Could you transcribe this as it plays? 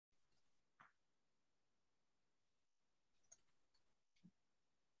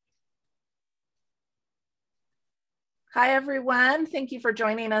Hi, everyone. Thank you for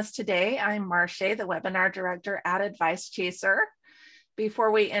joining us today. I'm Marche, the webinar director at Advice Chaser. Before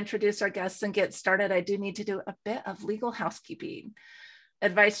we introduce our guests and get started, I do need to do a bit of legal housekeeping.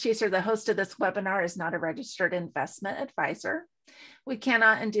 Advice Chaser, the host of this webinar, is not a registered investment advisor. We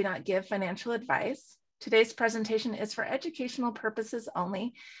cannot and do not give financial advice. Today's presentation is for educational purposes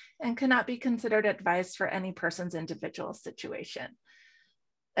only and cannot be considered advice for any person's individual situation.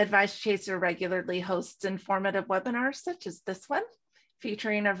 Advice Chaser regularly hosts informative webinars such as this one,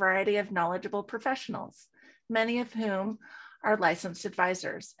 featuring a variety of knowledgeable professionals, many of whom are licensed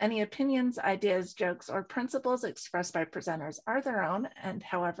advisors. Any opinions, ideas, jokes, or principles expressed by presenters are their own, and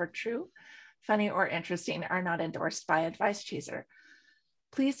however true, funny, or interesting, are not endorsed by Advice Chaser.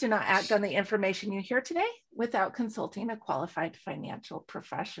 Please do not act on the information you hear today without consulting a qualified financial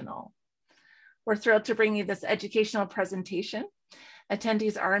professional. We're thrilled to bring you this educational presentation.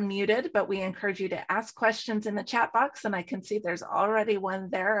 Attendees are muted, but we encourage you to ask questions in the chat box, and I can see there's already one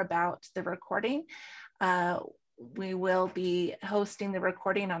there about the recording. We will be hosting the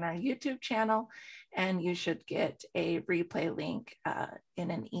recording on our YouTube channel, and you should get a replay link in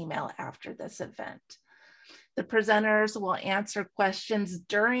an email after this event. The presenters will answer questions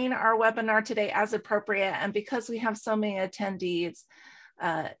during our webinar today as appropriate, and because we have so many attendees,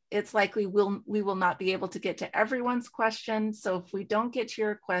 it's likely we will not be able to get to everyone's question. So if we don't get to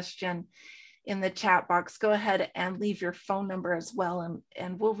your question in the chat box, go ahead and leave your phone number as well,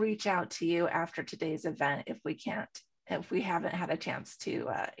 and we'll reach out to you after today's event if we haven't had a chance to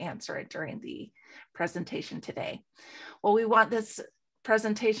answer it during the presentation today. Well, we want this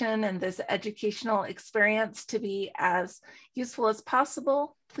presentation and this educational experience to be as useful as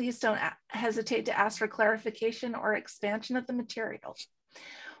possible. Please don't hesitate to ask for clarification or expansion of the material.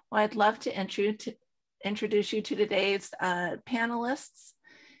 Well, I'd love to introduce you to today's panelists.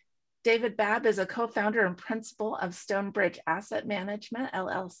 David Babb is a co-founder and principal of Stonebridge Asset Management,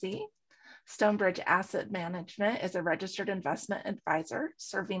 LLC. Stonebridge Asset Management is a registered investment advisor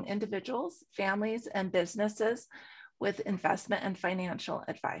serving individuals, families, and businesses with investment and financial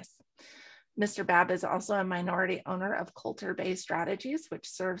advice. Mr. Babb is also a minority owner of Coulter Bay Strategies, which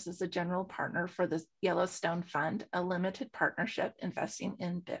serves as a general partner for the Yellowstone Fund, a limited partnership investing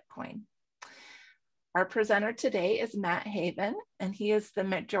in Bitcoin. Our presenter today is Matt Haven, and he is the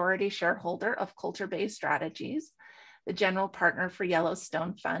majority shareholder of Coulter Bay Strategies, the general partner for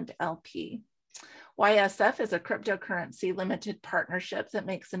Yellowstone Fund, LP. YSF is a cryptocurrency limited partnership that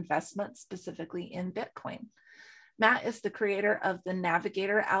makes investments specifically in Bitcoin. Matt is the creator of the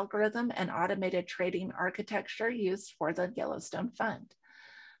Navigator algorithm and automated trading architecture used for the Yellowstone Fund.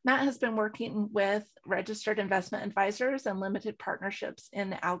 Matt has been working with registered investment advisors and limited partnerships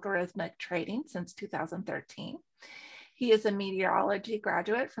in algorithmic trading since 2013. He is a meteorology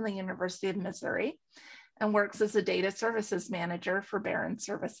graduate from the University of Missouri and works as a data services manager for Barron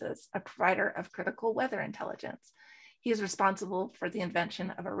Services, a provider of critical weather intelligence. He is responsible for the invention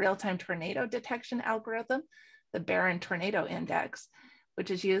of a real-time tornado detection algorithm, the Barron Tornado Index,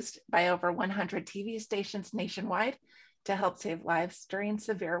 which is used by over 100 TV stations nationwide to help save lives during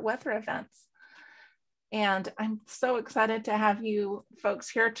severe weather events. And I'm so excited to have you folks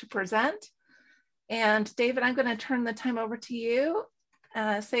here to present. And David, I'm going to turn the time over to you,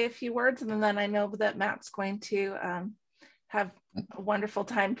 say a few words, and then I know that Matt's going to have a wonderful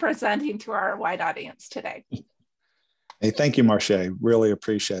time presenting to our wide audience today. Hey, thank you, Marche. Really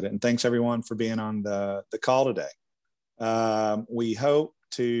appreciate it. And thanks everyone for being on the call today. We hope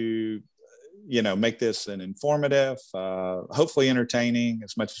to, make this an informative, hopefully entertaining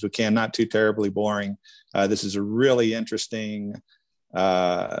as much as we can, not too terribly boring. This is a really interesting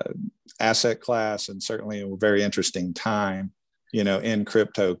asset class and certainly a very interesting time, in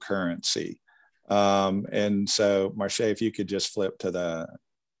cryptocurrency. And so Marche, if you could just flip to the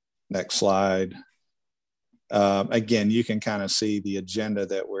next slide. Again, you can kind of see the agenda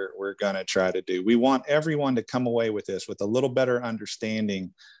that we're going to try to do. We want everyone to come away with this with a little better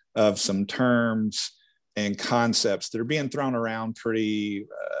understanding of some terms and concepts that are being thrown around pretty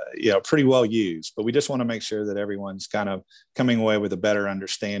well used. But we just want to make sure that everyone's kind of coming away with a better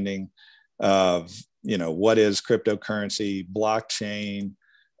understanding of, what is cryptocurrency, blockchain,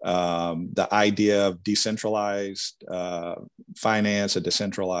 the idea of decentralized finance, a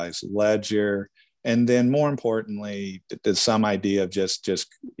decentralized ledger. And then more importantly, there's some idea of just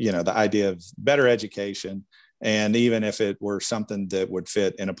the idea of better education. And even if it were something that would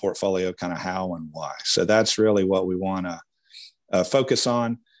fit in a portfolio, kind of how and why. So that's really what we want to focus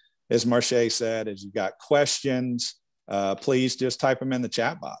on. As Marche said, as you've got questions, please just type them in the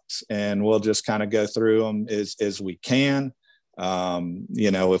chat box and we'll just kind of go through them as we can.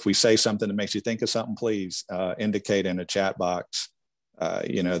 If we say something that makes you think of something, please indicate in a chat box,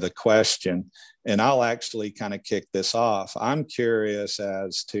 the question. And I'll actually kind of kick this off. I'm curious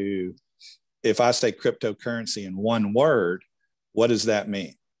as to, if I say cryptocurrency in one word, what does that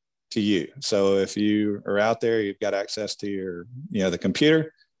mean to you? So if you are out there, you've got access to your, the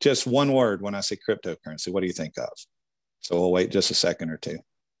computer, just one word when I say cryptocurrency, what do you think of? So we'll wait just a second or two.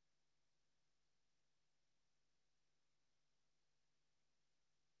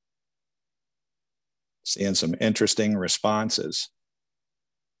 Seeing some interesting responses.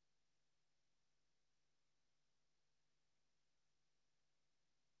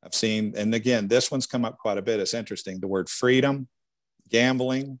 I've seen, and again, this one's come up quite a bit. It's interesting. The word freedom,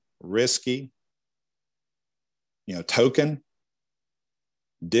 gambling, risky, token,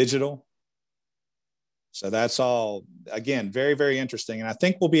 digital. So that's all, again, very, very interesting. And I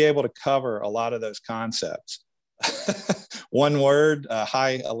think we'll be able to cover a lot of those concepts. One word,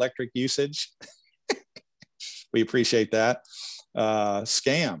 high electric usage. We appreciate that.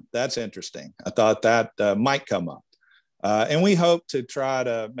 Scam, that's interesting. I thought that might come up. And we hope to try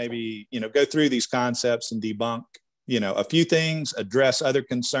to maybe, go through these concepts and debunk, a few things, address other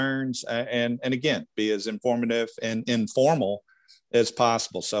concerns, and again, be as informative and informal as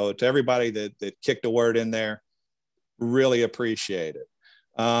possible. So to everybody that kicked a word in there, really appreciate it.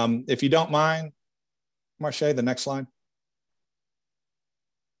 If you don't mind, Marche, the next slide.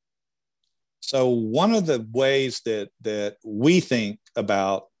 So one of the ways that we think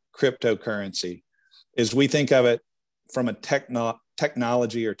about cryptocurrency is we think of it from a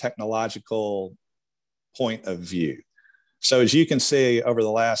technology or technological point of view. So as you can see, over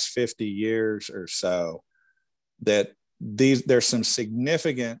the last 50 years or so, that there's some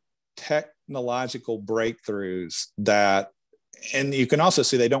significant technological breakthroughs that, and you can also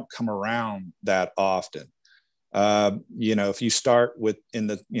see they don't come around that often. If you start with in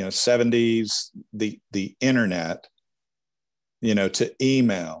the 70s, the internet, to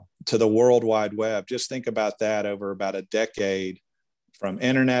email, to the World Wide Web, just think about that over about a decade, from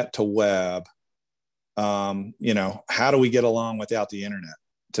internet to web. How do we get along without the internet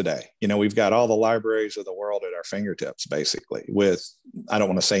today? We've got all the libraries of the world at our fingertips, basically, with, I don't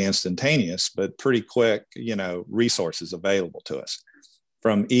want to say instantaneous, but pretty quick, resources available to us.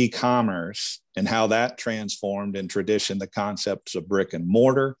 From e-commerce and how that transformed in tradition, the concepts of brick and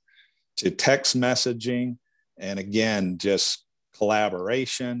mortar, to text messaging, and again, just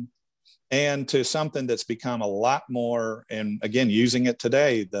collaboration, and to something that's become a lot more, and again, using it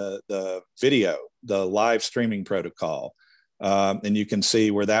today, the video, the live streaming protocol. And you can see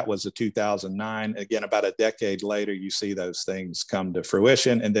where that was in 2009. Again, about a decade later, you see those things come to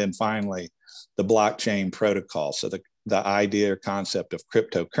fruition. And then finally, the blockchain protocol. So the idea or concept of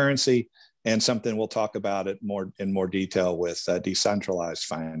cryptocurrency, and something we'll talk about it in more detail with decentralized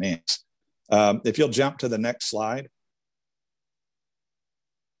finance. If you'll jump to the next slide.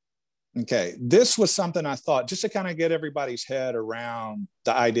 Okay, this was something I thought, just to kind of get everybody's head around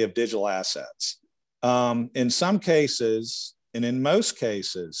the idea of digital assets. In some cases, and in most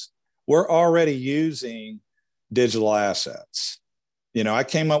cases, we're already using digital assets. I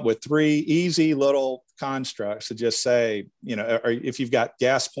came up with 3 easy little constructs to just say, or if you've got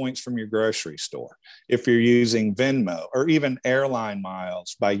gas points from your grocery store, if you're using Venmo, or even airline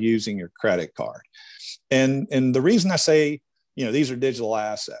miles by using your credit card. And the reason I say, these are digital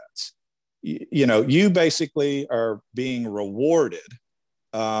assets, you basically are being rewarded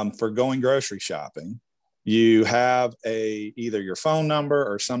for going grocery shopping. You have either your phone number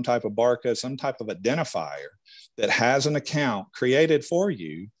or some type of barcode, some type of identifier that has an account created for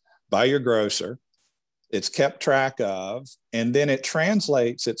you by your grocer. It's kept track of, and then it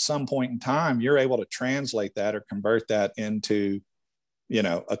translates at some point in time. You're able to translate that or convert that into,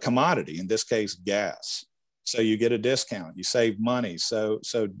 a commodity, in this case, gas. So you get a discount, you save money. So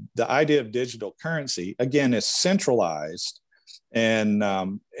the idea of digital currency, again, is centralized. And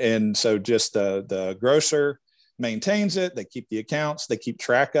so just the grocer maintains it, they keep the accounts, they keep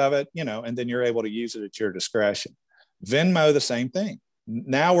track of it, and then you're able to use it at your discretion. Venmo, the same thing.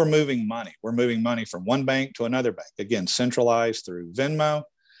 Now we're moving money. We're moving money from one bank to another bank, again, centralized through Venmo.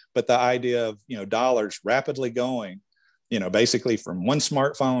 But the idea of, dollars rapidly going, basically from one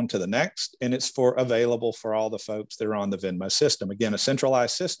smartphone to the next, and it's available for all the folks that are on the Venmo system. Again, a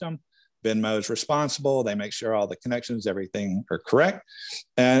centralized system. Venmo is responsible. They make sure all the connections, everything are correct.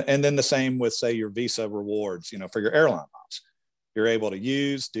 And then the same with, say, your Visa rewards, for your airline miles. You're able to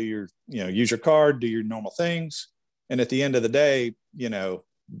use your card, do your normal things. And at the end of the day,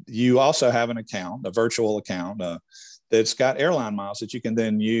 you also have an account, a virtual account that's got airline miles that you can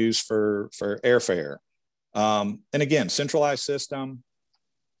then use for airfare, And again, centralized system.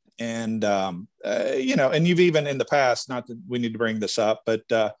 And, and you've even in the past, not that we need to bring this up, but,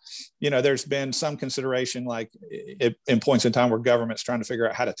 there's been some consideration like in points in time where government's trying to figure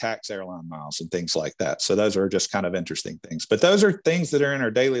out how to tax airline miles and things like that. So those are just kind of interesting things, but those are things that are in our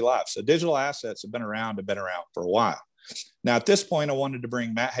daily lives. So digital assets have been around for a while. Now, at this point, I wanted to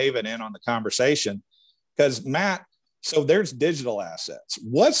bring Matt Haven in on the conversation because Matt, so there's digital assets.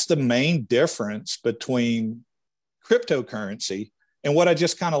 What's the main difference between cryptocurrency and what I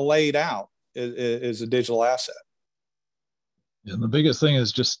just kind of laid out is a digital asset? And the biggest thing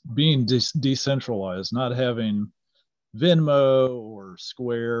is just being decentralized, not having Venmo or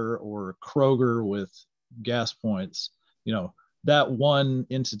Square or Kroger with gas points. That one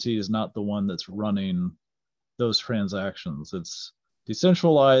entity is not the one that's running those transactions. It's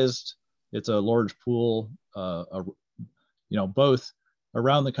decentralized. It's a large pool, both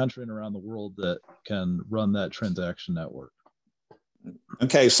around the country and around the world that can run that transaction network.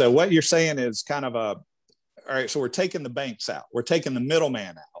 Okay, so what you're saying is kind of all right, so we're taking the banks out. We're taking the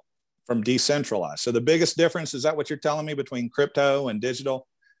middleman out from decentralized. So the biggest difference, is that what you're telling me, between crypto and digital,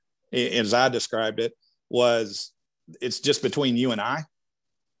 as I described it, was it's just between you and I?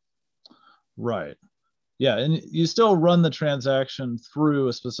 Right. Yeah, and you still run the transaction through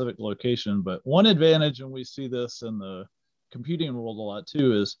a specific location, but one advantage, and we see this in the computing world a lot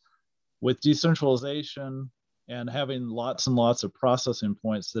too, is with decentralization and having lots and lots of processing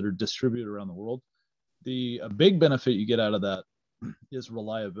points that are distributed around the world, a big benefit you get out of that is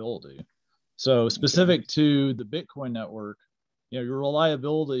reliability. So specific to the Bitcoin network, your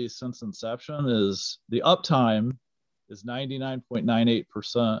reliability since inception is the uptime is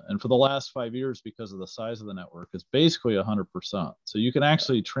 99.98%. And for the last 5 years, because of the size of the network, it's basically 100%. So you can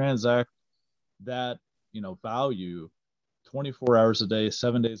actually transact that, value 24 hours a day,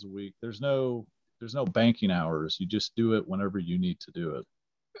 7 days a week. There's no banking hours. You just do it whenever you need to do it.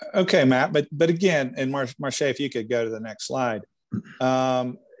 Okay, Matt, but again, and Marche, if you could go to the next slide.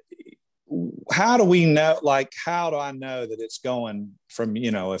 How do we know, how do I know that it's going from,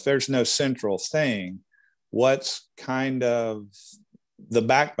 if there's no central thing, what's kind of the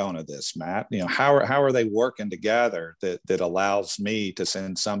backbone of this, Matt? How are they working together that allows me to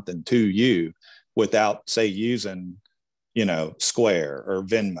send something to you without, say, using, Square or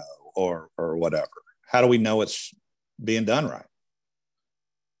Venmo or whatever? How do we know it's being done right?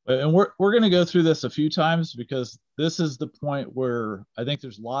 And we're going to go through this a few times because this is the point where I think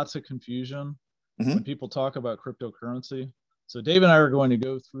there's lots of confusion when people talk about cryptocurrency. So Dave and I are going to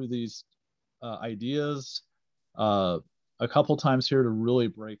go through these ideas a couple times here to really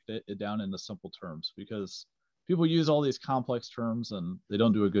break it down into simple terms, because people use all these complex terms and they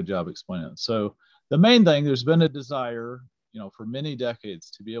don't do a good job explaining it. So the main thing, there's been a desire, for many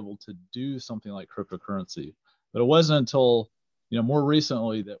decades to be able to do something like cryptocurrency, but it wasn't until more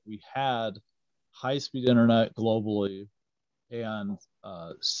recently that we had high-speed internet globally and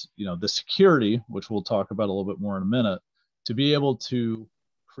the security, which we'll talk about a little bit more in a minute, to be able to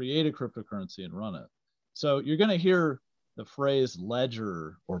create a cryptocurrency and run it. So you're going to hear the phrase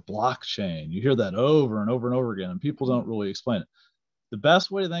ledger or blockchain. You hear that over and over and over again, and people don't really explain it. The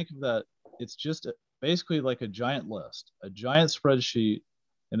best way to think of that, it's just basically like a giant list, a giant spreadsheet.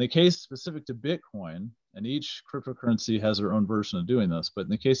 In the case specific to Bitcoin, and each cryptocurrency has their own version of doing this, but in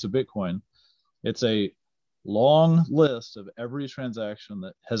the case of Bitcoin, it's a long list of every transaction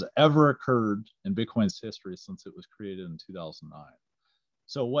that has ever occurred in Bitcoin's history since it was created in 2009.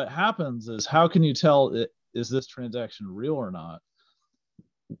 So what happens is, how can you tell is this transaction real or not?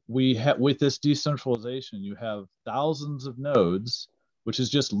 With this decentralization, you have thousands of nodes, which is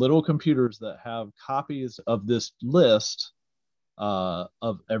just little computers that have copies of this list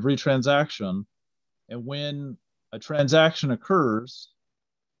of every transaction. And when a transaction occurs,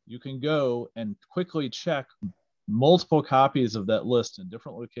 you can go and quickly check multiple copies of that list in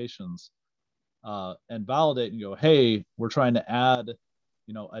different locations and validate and go, hey, we're trying to add,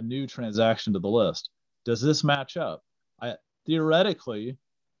 a new transaction to the list. Does this match up? Theoretically,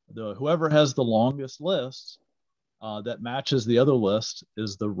 whoever has the longest list that matches the other list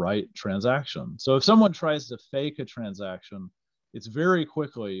is the right transaction. So if someone tries to fake a transaction, it's very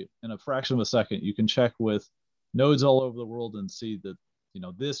quickly, in a fraction of a second, you can check with nodes all over the world and see that,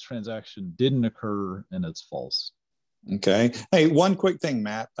 this transaction didn't occur and it's false. Okay. Hey, one quick thing,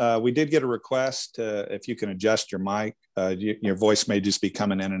 Matt. We did get a request if you can adjust your mic. Your voice may just be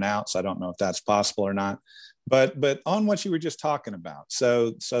coming in and out, so I don't know if that's possible or not. But on what you were just talking about, so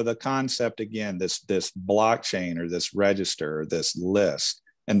the concept again, this blockchain or this register or this list,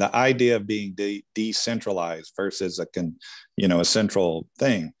 and the idea of being decentralized versus a central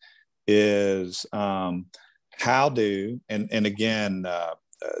thing is how do, and again,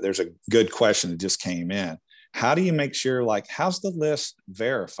 there's a good question that just came in. How do you make sure, like, how's the list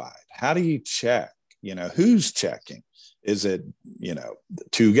verified? How do you check? Who's checking? Is it,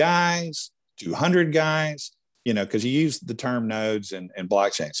 2 guys, 200 guys? Because you use the term nodes and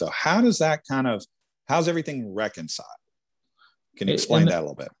blockchain. So how's everything reconciled? Can you explain that a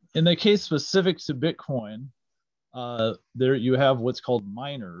little bit? In the case specific to Bitcoin, there you have what's called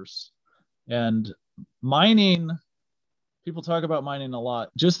miners. And mining, people talk about mining a lot.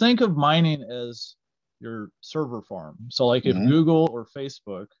 Just think of mining as your server farm. So like if Google or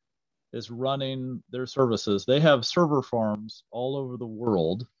Facebook is running their services, they have server farms all over the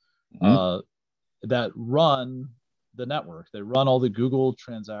world that run the network. They run all the Google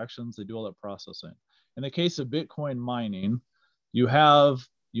transactions. They do all that processing. In the case of Bitcoin mining, you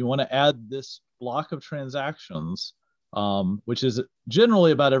want to add this block of transactions, which is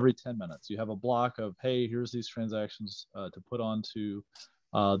generally about every 10 minutes. You have a block of, hey, here's these transactions to put onto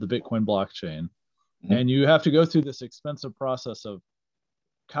the Bitcoin blockchain. And you have to go through this expensive process of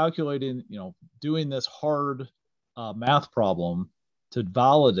calculating, doing this hard math problem to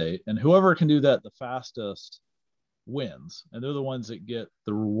validate. And whoever can do that the fastest wins. And they're the ones that get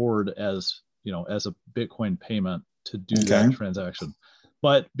the reward as a Bitcoin payment to do that transaction.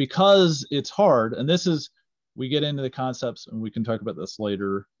 But because it's hard, and we get into the concepts, and we can talk about this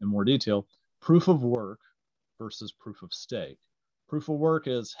later in more detail, proof of work versus proof of stake. Proof of work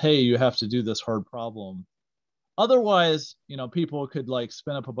is, hey, you have to do this hard problem. Otherwise, people could like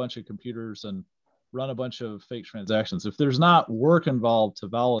spin up a bunch of computers and run a bunch of fake transactions. If there's not work involved to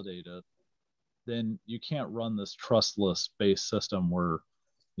validate it, then you can't run this trustless based system where,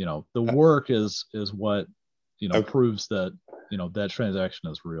 the work is what, proves that, that transaction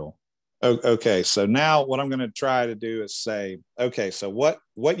is real. Okay. So now what I'm going to try to do is say, okay, so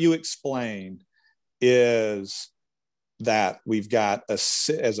what you explained is that we've got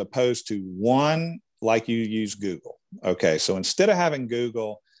as opposed to one, like you use Google. Okay. So instead of having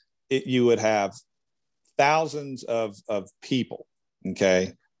Google, you would have thousands of people,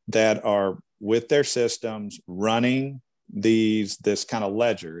 okay, that are with their systems running this kind of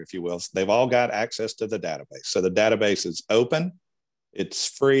ledger, if you will. They've all got access to the database. So the database is open, it's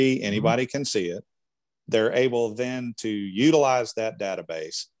free, anybody can see it. They're able then to utilize that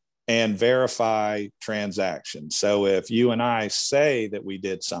database and verify transactions. So if you and I say that we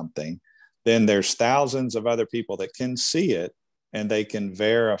did something, then there's thousands of other people that can see it and they can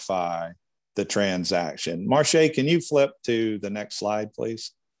verify the transaction. Marche, can you flip to the next slide,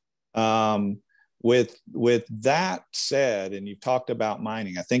 please? With that said, and you've talked about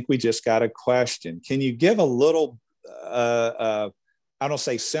mining, I think we just got a question. Can you give a little, I don't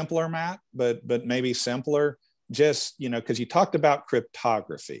say simpler, Matt, but maybe simpler, just, because you talked about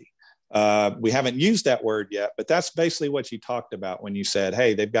cryptography. We haven't used that word yet, but that's basically what you talked about when you said,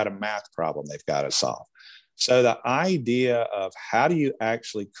 hey, they've got a math problem they've got to solve. So the idea of how do you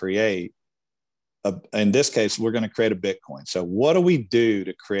actually create, in this case, we're going to create a Bitcoin. So what do we do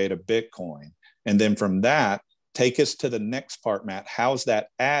to create a Bitcoin? And then from that, take us to the next part, Matt. How is that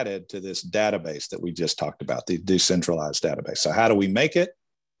added to this database that we just talked about, the decentralized database? So how do we make it?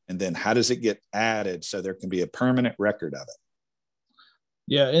 And then how does it get added so there can be a permanent record of it?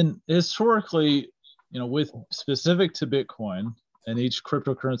 Yeah, and historically, with specific to Bitcoin, and each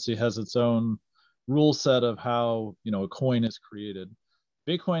cryptocurrency has its own rule set of how, a coin is created.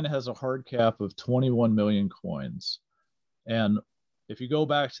 Bitcoin has a hard cap of 21 million coins. And if you go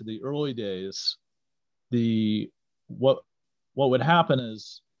back to the early days, what would happen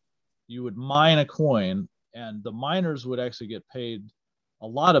is you would mine a coin and the miners would actually get paid a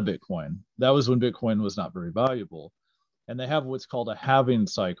lot of Bitcoin. That was when Bitcoin was not very valuable. And they have what's called a halving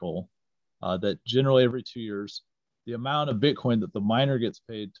cycle that generally every 2 years, the amount of Bitcoin that the miner gets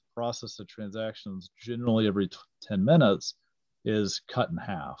paid to process the transactions generally every 10 minutes is cut in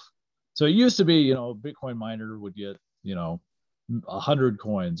half. So it used to be, a Bitcoin miner would get, 100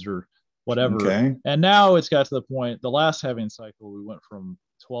 coins or whatever. Okay. And now it's got to the point, the last halving cycle, we went from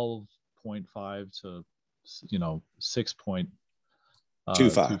 12.5 to,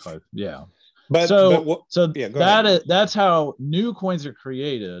 6.25. Yeah. That's how new coins are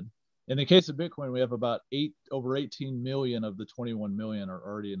created. In the case of Bitcoin, we have about over 18 million of the 21 million are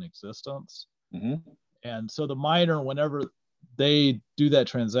already in existence. And so the miner, whenever they do that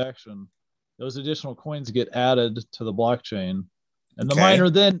transaction, those additional coins get added to the blockchain. And the miner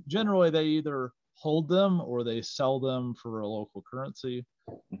then generally they either hold them or they sell them for a local currency.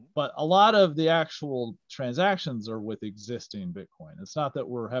 But a lot of the actual transactions are with existing Bitcoin. It's not that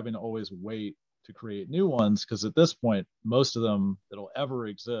we're having to always wait to create new ones, because at this point, most of them that'll ever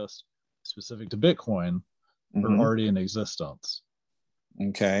exist specific to Bitcoin are already in existence.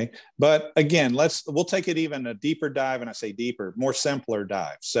 Okay. But again, we'll take it even a deeper dive. And I say deeper, more simpler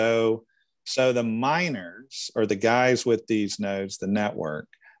dive. So the miners, or the guys with these nodes, the network,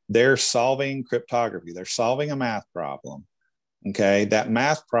 they're solving cryptography. They're solving a math problem. Okay. That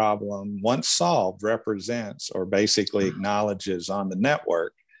math problem, once solved, represents or basically acknowledges on the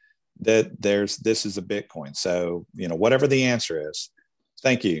network that this is a Bitcoin. So, whatever the answer is,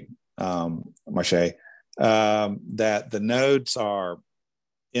 thank you, Marche, that the nodes are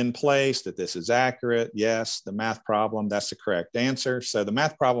in place, that this is accurate. Yes, the math problem, that's the correct answer. So the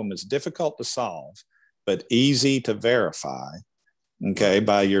math problem is difficult to solve, but easy to verify, okay,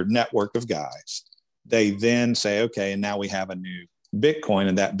 by your network of guys. They then say, okay, and now we have a new Bitcoin,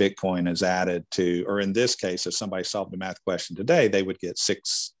 and that Bitcoin is added to, or in this case, if somebody solved a math question today, there would be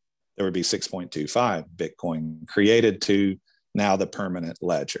 6.25 Bitcoin created to now the permanent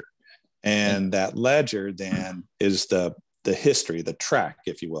ledger. And that ledger then is the history, the track,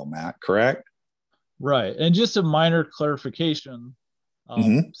 if you will, Matt, correct? Right. And just a minor clarification,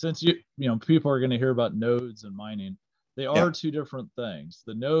 since people are going to hear about nodes and mining, they are two different things.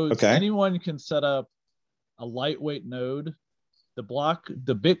 The nodes, anyone can set up a lightweight node. The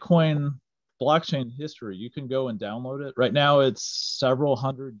Bitcoin blockchain history, you can go and download it. Right now it's several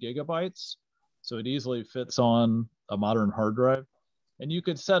hundred gigabytes, so it easily fits on a modern hard drive. And you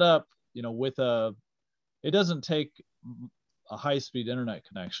could set up, it doesn't take a high-speed internet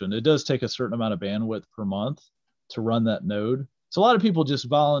connection. It does take a certain amount of bandwidth per month to run that node. So a lot of people just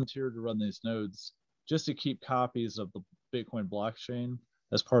volunteer to run these nodes just to keep copies of the Bitcoin blockchain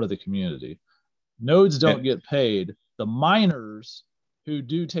as part of the community. Nodes don't get paid. The miners who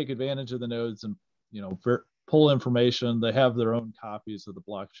do take advantage of the nodes and pull information, they have their own copies of the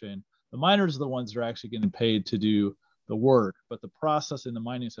blockchain. The miners are the ones that are actually getting paid to do the work, but the processing the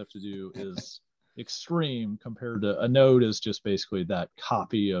miners have to do is extreme compared to a node is just basically that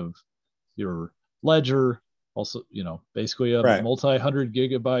copy of your ledger. Also, basically a multi-hundred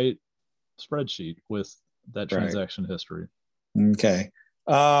gigabyte spreadsheet with that transaction history. Okay.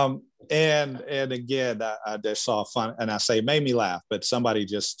 And again, I just saw fun, and I say made me laugh, but somebody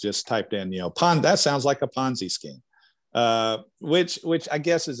just typed in, that sounds like a Ponzi scheme, which I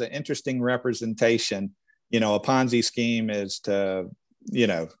guess is an interesting representation. A Ponzi scheme is to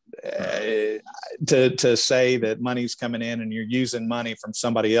say that money's coming in and you're using money from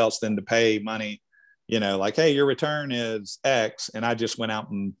somebody else then to pay money, like, hey, your return is X, and I just went out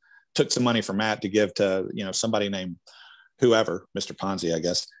and took some money from Matt to give to, somebody named whoever, Mr. Ponzi, I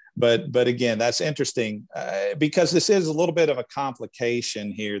guess. But again, that's interesting because this is a little bit of a complication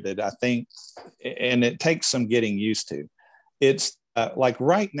here that I think, and it takes some getting used to. It's like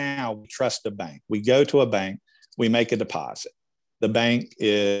right now, we trust a bank. We go to a bank, we make a deposit. The bank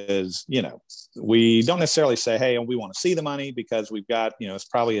is, we don't necessarily say, hey, we want to see the money because we've got, it's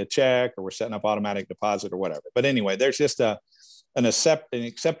probably a check or we're setting up automatic deposit or whatever. But anyway, there's just an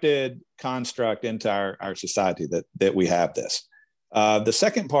accepted construct into our society that we have this. The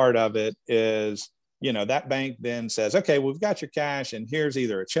second part of it is, that bank then says, okay, well, we've got your cash and here's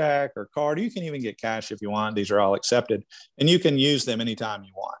either a check or card. You can even get cash if you want. These are all accepted and you can use them anytime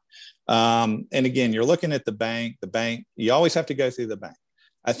you want. And again, you're looking at the bank, you always have to go through the bank.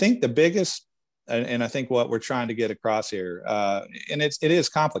 I think the biggest, and I think what we're trying to get across here, and it is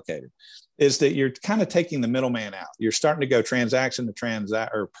complicated, is that you're kind of taking the middleman out. You're starting to go transaction to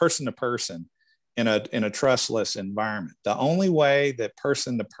transaction or person to person in a trustless environment. The only way that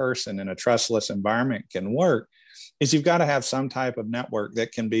person to person in a trustless environment can work is you've got to have some type of network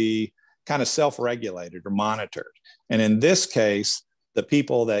that can be kind of self-regulated or monitored. And in this case, the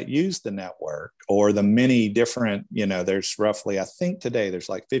people that use the network or the many different, there's roughly, I think today there's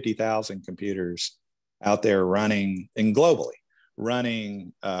like 50,000 computers out there running and globally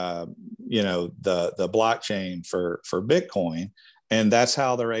running, the blockchain for Bitcoin. And that's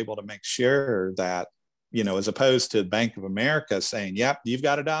how they're able to make sure that, as opposed to Bank of America saying, yep, you've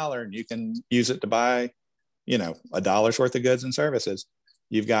got $1 and you can use it to buy, $1's worth of goods and services.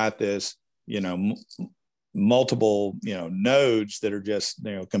 You've got this, multiple, nodes that are just,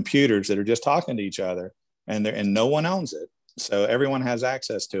 computers that are just talking to each other and no one owns it. So everyone has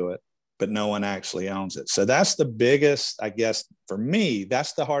access to it, but no one actually owns it. So that's the biggest, I guess, for me,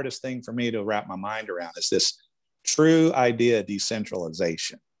 that's the hardest thing for me to wrap my mind around is this true idea of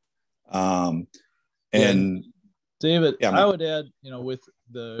decentralization. And David, I would add, with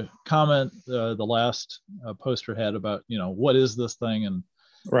the comment the last poster had about, what is this thing? And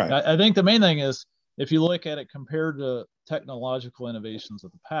I think the main thing is, if you look at it compared to technological innovations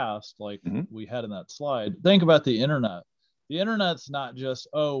of the past, like we had in that slide, think about the internet. the internet's not just,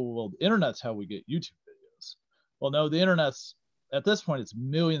 oh, well, the internet's how we get YouTube videos. Well, no, the internet's, at this point, it's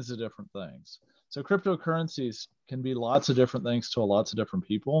millions of different things. So cryptocurrencies can be lots of different things to lots of different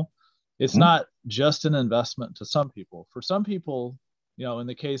people. It's not just an investment to some people. For some people, you know, in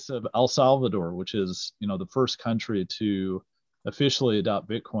the case of El Salvador, which is, you know, the first country to officially adopt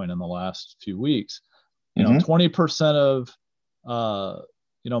Bitcoin in the last few weeks, you know, 20% of,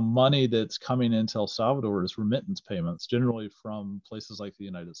 you know, money that's coming into El Salvador is remittance payments, generally from places like the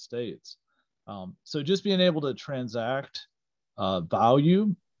United States. So just being able to transact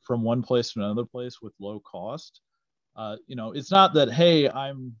value from one place to another place with low cost, you know, it's not that, hey,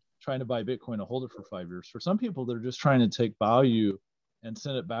 I'm trying to buy Bitcoin to hold it for 5 years. For some people, they're just trying to take value and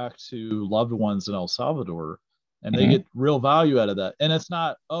send it back to loved ones in El Salvador, and they get real value out of that. And it's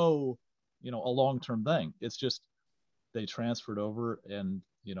not, oh, you know, a long-term thing. It's just they transferred over and,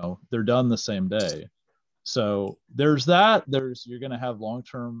 you know, they're done the same day. So there's that. You're going to have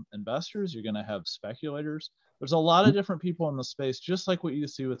long-term investors. You're going to have speculators. There's a lot of different people in the space, just like what you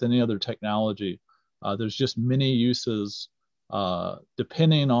see with any other technology. There's just many uses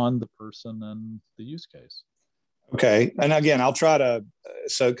depending on the person and the use case. Okay. And again, I'll try to,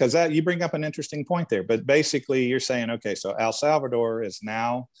 so because that you bring up an interesting point there, but basically you're saying, okay, so El Salvador is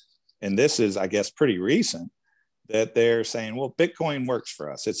now, and this is, I guess, pretty recent, that they're saying, well, Bitcoin works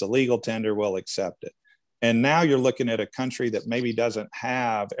for us. It's a legal tender. We'll accept it. And now you're looking at a country that maybe doesn't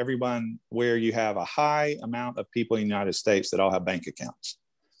have everyone, where you have a high amount of people in the United States that all have bank accounts.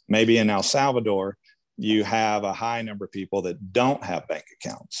 Maybe in El Salvador, you have a high number of people that don't have bank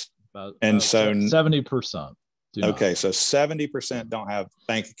accounts. About 70%. Okay, so 70% Mm-hmm. don't have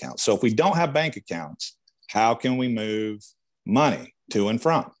bank accounts. So if we don't have bank accounts, how can we move money to and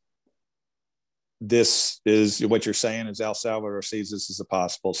from? This is what you're saying is El Salvador sees this as a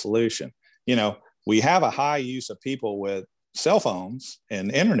possible solution. You know, we have a high use of people with cell phones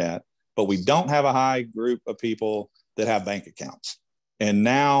and internet, but we don't have a high group of people that have bank accounts. And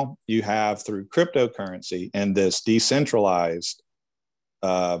now you have, through cryptocurrency and this decentralized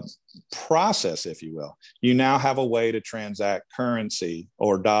process, if you will, you now have a way to transact currency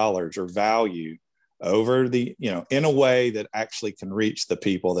or dollars or value over the, you know, in a way that actually can reach the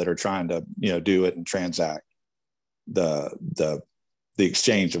people that are trying to, you know, do it and transact the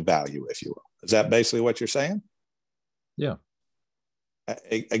exchange of value, if you will. Is that basically what you're saying? Yeah.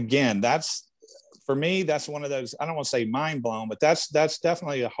 Again, that's, for me, that's one of those, I don't want to say mind blown, but that's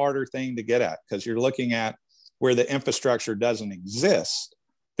definitely a harder thing to get at, because you're looking at where the infrastructure doesn't exist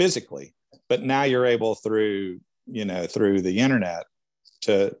physically, but now you're able through the internet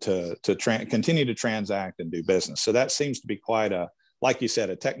to continue to transact and do business. So that seems to be quite a, like you said,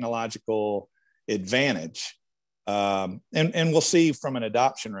 a technological advantage. And we'll see from an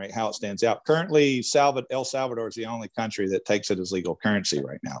adoption rate how it stands out. Currently, El Salvador is the only country that takes it as legal currency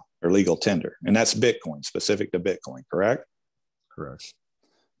right now, or legal tender. And that's Bitcoin, specific to Bitcoin, correct? Correct.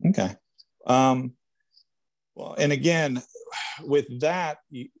 Okay. Well, and again, with that,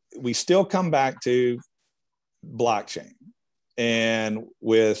 we still come back to blockchain. And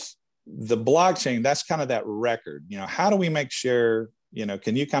with the blockchain, that's kind of that record. You know, how do we make sure, you know,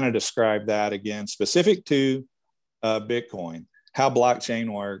 can you kind of describe that again, specific to Bitcoin, how blockchain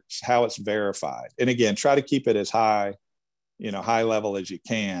works, how it's verified? And again, try to keep it as high level as you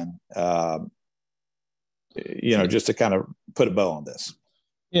can, just to kind of put a bow on this.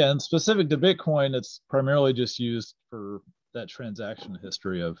 Yeah, and specific to Bitcoin, it's primarily just used for that transaction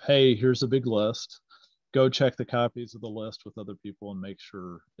history of, hey, here's a big list. Go check the copies of the list with other people and make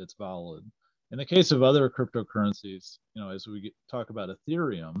sure it's valid. In the case of other cryptocurrencies, you know, as we talk about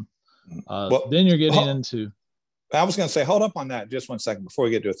Ethereum, then you're getting into. I was going to say, hold up on that just 1 second before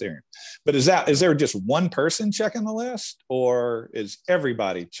we get to Ethereum. But is there just one person checking the list, or is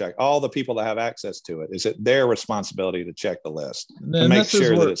everybody all the people that have access to it? Is it their responsibility to check the list to make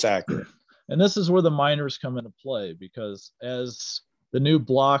sure that it's accurate? And this is where the miners come into play, because as the new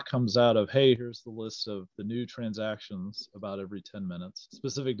block comes out of, hey, here's the list of the new transactions about every 10 minutes,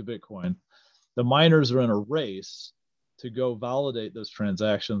 specific to Bitcoin, the miners are in a race to go validate those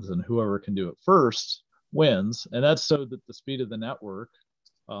transactions, and whoever can do it first wins. And that's so that the speed of the network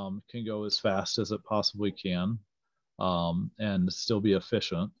can go as fast as it possibly can, and still be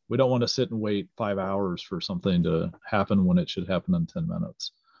efficient. We don't want to sit and wait 5 hours for something to happen when it should happen in 10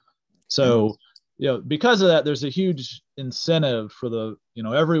 minutes. So, you know, because of that, there's a huge incentive for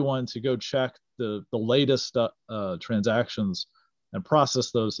everyone to go check the latest transactions and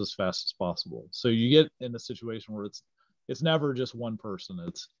process those as fast as possible. So you get in a situation where it's never just one person.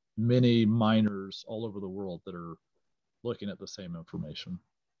 It's many miners all over the world that are looking at the same information.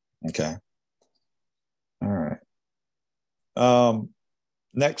 Okay. All right.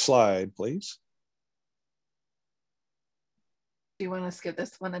 Next slide, please. Do you want to skip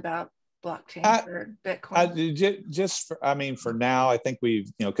this one about blockchain for Bitcoin? For now, I think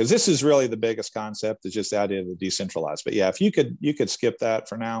we've, because this is really the biggest concept, is just the idea of the decentralized. But yeah, if you could skip that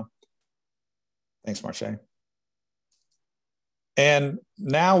for now. Thanks, Marche. And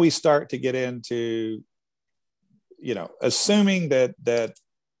now we start to get into, assuming that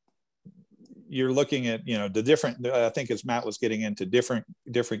you're looking at, the different, I think as Matt was getting into different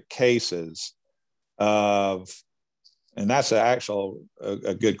cases of, and that's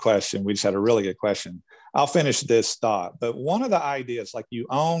a good question. We just had a really good question. I'll finish this thought. But one of the ideas, like you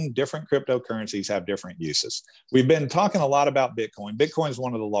own different cryptocurrencies have different uses. We've been talking a lot about Bitcoin. Bitcoin is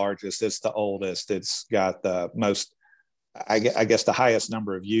one of the largest. It's the oldest. It's got the most, I guess, the highest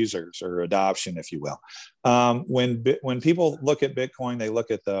number of users or adoption, if you will. When people look at Bitcoin, they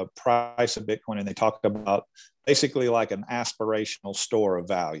look at the price of Bitcoin and they talk about basically like an aspirational store of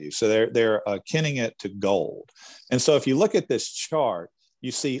value. So they're akinning it to gold. And so if you look at this chart,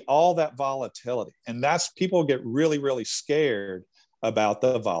 you see all that volatility, and that's, people get really, really scared about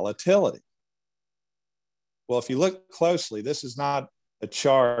the volatility. Well, if you look closely, this is not a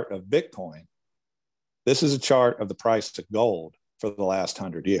chart of Bitcoin. This is a chart of the price of gold for the last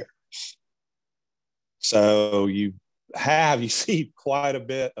 100 years. So you see quite a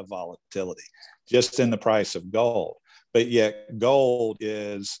bit of volatility just in the price of gold, but yet gold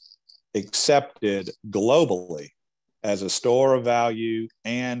is accepted globally as a store of value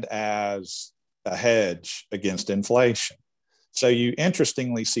and as a hedge against inflation. So you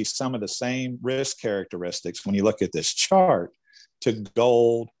interestingly see some of the same risk characteristics when you look at this chart to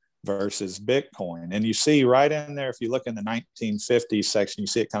gold versus Bitcoin. And you see right in there, if you look in the 1950s section, you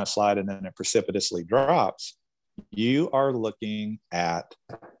see it kind of slide and then it precipitously drops. You are looking at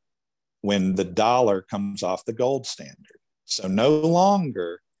when the dollar comes off the gold standard. So no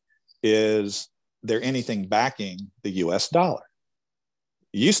longer is there anything backing the US dollar.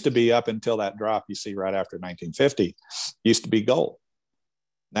 It used to be, up until that drop you see right after 1950, used to be gold.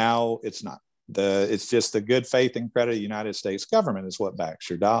 Now it's not. It's just the good faith and credit of the United States government is what backs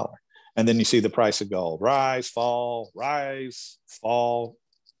your dollar. And then you see the price of gold rise, fall,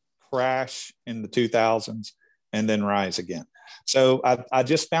 crash in the 2000s, and then rise again. So I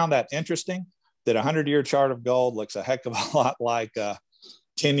just found that interesting, that a 100-year chart of gold looks a heck of a lot like a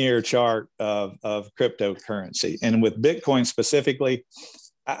 10-year chart of cryptocurrency. And with Bitcoin specifically,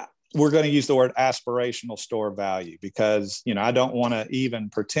 we're going to use the word aspirational store value, because I don't want to even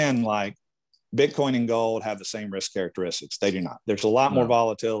pretend like Bitcoin and gold have the same risk characteristics. They do not. There's a lot more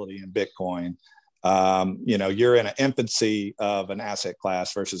volatility in Bitcoin. You're in an infancy of an asset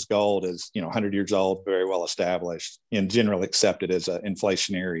class versus gold is, 100 years old, very well established, and generally accepted as an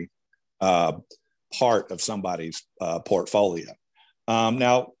inflationary part of somebody's portfolio.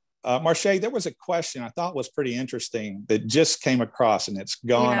 Now, Marche, there was a question I thought was pretty interesting that just came across, and it's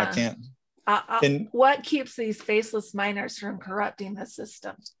gone. Yeah. I can't. What keeps these faceless miners from corrupting the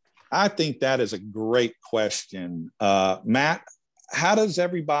system? I think that is a great question. Matt, how does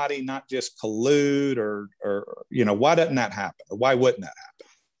everybody not just collude or why doesn't that happen? Or why wouldn't that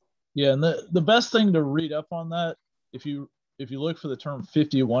happen? Yeah, and the best thing to read up on that, if you look for the term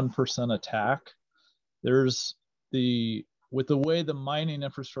 51% attack, there's with the way the mining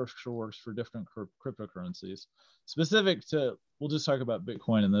infrastructure works for different cryptocurrencies, specific to, we'll just talk about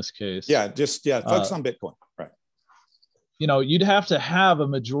Bitcoin in this case. Focus on Bitcoin, right? You'd have to have a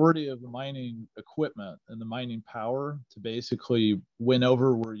majority of the mining equipment and the mining power to basically win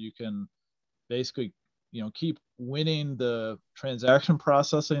over, where you can basically, keep winning the transaction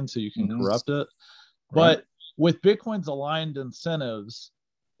processing so you can corrupt it. Right. But with Bitcoin's aligned incentives,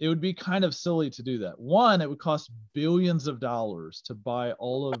 it would be kind of silly to do that. One, it would cost billions of dollars to buy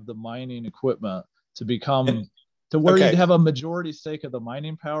all of the mining equipment to become to where you'd have a majority stake of the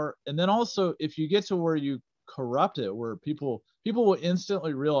mining power. And then also, if you get to where you corrupt it, where people will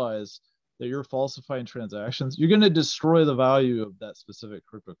instantly realize that you're falsifying transactions, you're going to destroy the value of that specific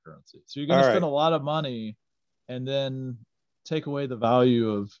cryptocurrency. So you're going to spend a lot of money and then take away the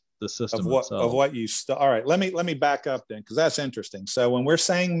value of the system of what you all right, let me back up then, because that's interesting. So when we're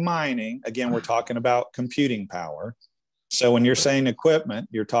saying mining, again, we're talking about computing power. So when you're saying equipment,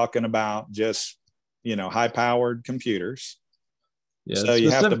 you're talking about just high powered computers. So you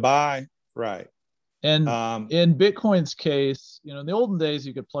have to buy, right? And in Bitcoin's case, in the olden days,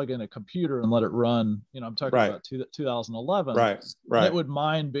 you could plug in a computer and let it run. I'm talking about 2011. Right. And it would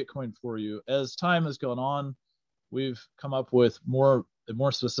mine Bitcoin for you. As time has gone on, we've come up with more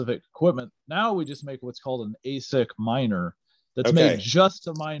specific equipment. Now we just make what's called an ASIC miner that's made just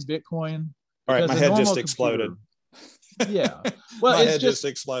to mine Bitcoin. All right, my head just exploded. Yeah. Well, my it's head just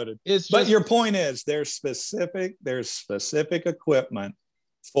exploded. It's but just, your point is there's specific equipment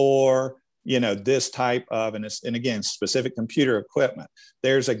for, you know, this type of, and again, specific computer equipment.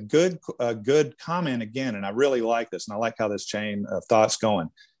 There's a good comment again, and I really like this, and I like how this chain of thought's going,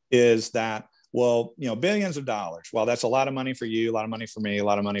 is that, well, you know, billions of dollars, well, that's a lot of money for you, a lot of money for me, a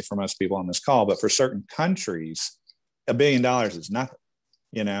lot of money for most people on this call, but for certain countries, $1 billion is nothing,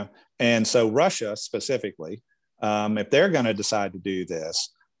 you know. And so Russia specifically, if they're going to decide to do this,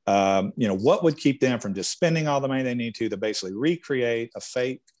 you know, what would keep them from just spending all the money they need to basically recreate a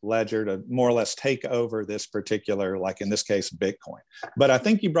fake ledger to more or less take over this particular, like in this case, Bitcoin? But I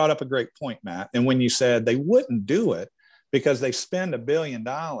think you brought up a great point, Matt. And when you said they wouldn't do it because they spend $1 billion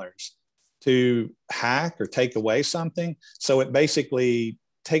to hack or take away something, so it basically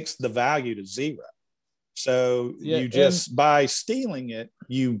takes the value to zero. So you just, by stealing it,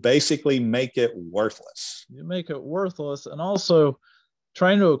 you basically make it worthless. You make it worthless. And also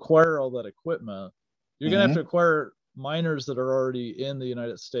trying to acquire all that equipment, you're going to have to acquire miners that are already in the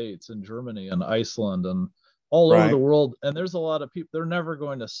United States and Germany and Iceland and all over the world. And there's a lot of people, they're never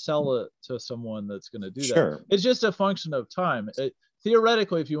going to sell it to someone that's going to do that. It's just a function of time.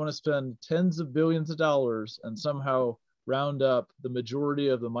 Theoretically, if you want to spend tens of billions of dollars and somehow round up the majority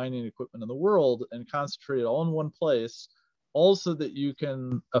of the mining equipment in the world and concentrate it all in one place, also that you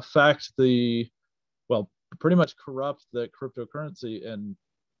can affect pretty much corrupt the cryptocurrency and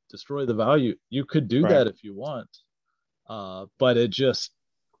destroy the value. You could do that if you want, but it just,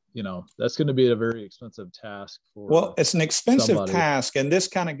 you know, that's going to be a very expensive task for. Well, it's an expensive task, and this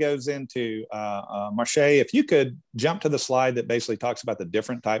kind of goes into Marche. If you could jump to the slide that basically talks about the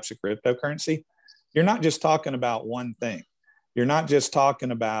different types of cryptocurrency. You're not just talking about one thing. You're not just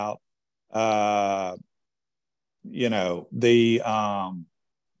talking about, you know, the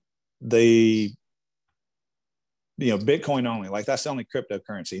you know, Bitcoin only. Like, that's the only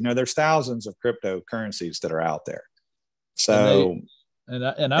cryptocurrency. You know, there's thousands of cryptocurrencies that are out there. So,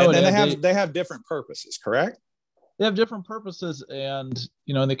 they have different purposes, correct? They have different purposes, and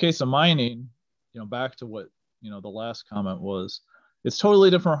you know, in the case of mining, you know, back to what, you know, the last comment was, it's totally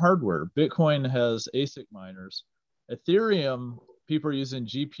different hardware. Bitcoin has ASIC miners. Ethereum, people are using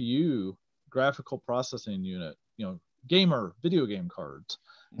GPU, graphical processing unit, you know, video game cards.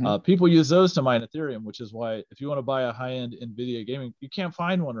 People use those to mine Ethereum, which is why if you want to buy a high-end NVIDIA gaming, you can't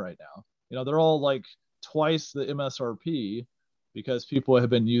find one right now. You know, they're all like twice the MSRP because people have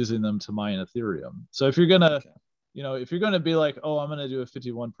been using them to mine Ethereum. So if you're going to, you know, if you're going to be like, oh, I'm going to do a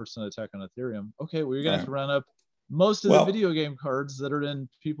 51% attack on Ethereum, okay, well, you're going to have to run up most of the video game cards that are in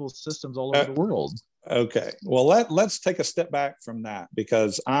people's systems all over the world. Okay. Well, let's take a step back from that,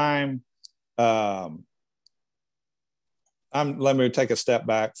 because let me take a step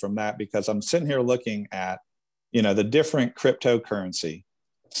back from that because I'm sitting here looking at, you know, the different cryptocurrency.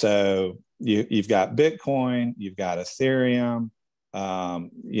 So you've got Bitcoin, you've got Ethereum.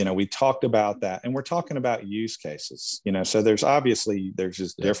 You know, we talked about that, and we're talking about use cases, you know, so there's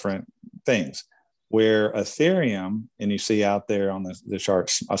just different things. Where Ethereum, and you see out there on the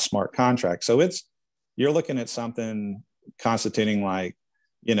chart, a smart contract. So you're looking at something constituting like,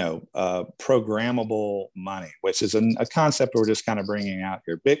 you know, programmable money, which is a concept we're just kind of bringing out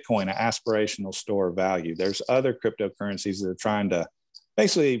here. Bitcoin, an aspirational store of value. There's other cryptocurrencies that are trying to,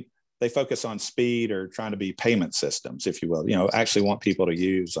 basically, they focus on speed or trying to be payment systems, if you will, you know, actually want people to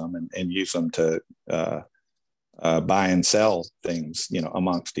use them and use them to buy and sell things, you know,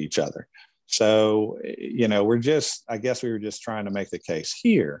 amongst each other. So, you know, I guess we were just trying to make the case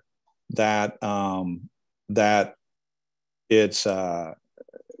here that, that it's,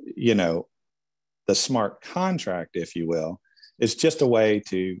 you know, the smart contract, if you will, is just a way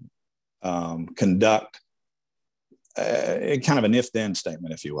to conduct kind of an if-then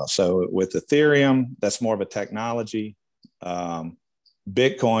statement, if you will. So with Ethereum, that's more of a technology.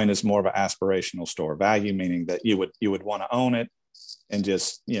 Bitcoin is more of an aspirational store of value, meaning that you would want to own it and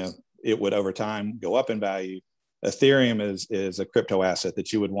just, you know, it would over time go up in value. Ethereum is a crypto asset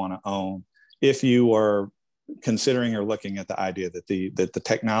that you would want to own if you were considering or looking at the idea that the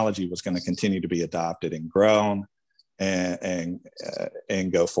technology was going to continue to be adopted and grown and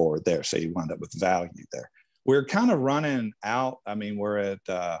go forward there. So you wind up with value there. We're kind of running out. I mean, we're at,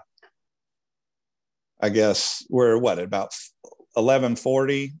 I guess we're at about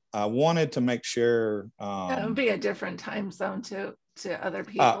 11:40. I wanted to make sure. It would be a different time zone to other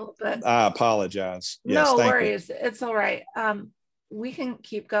people, but I apologize. Yes, no worries. It's all right. We can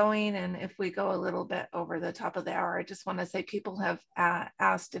keep going, and if we go a little bit over the top of the hour, I just want to say people have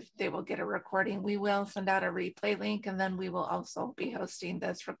asked if they will get a recording. We will send out a replay link, and then we will also be hosting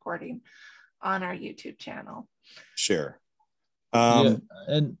this recording on our YouTube channel. Sure. Yeah,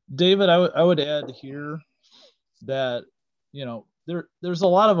 and David, I would add here that, you know, there's a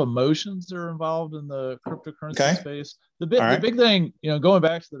lot of emotions that are involved in the cryptocurrency space. The big thing, you know, going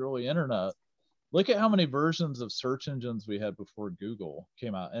back to the early internet, look at how many versions of search engines we had before Google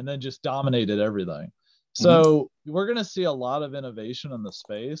came out and then just dominated everything. So we're going to see a lot of innovation in the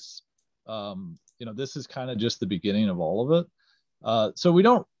space. You know, this is kind of just the beginning of all of it. So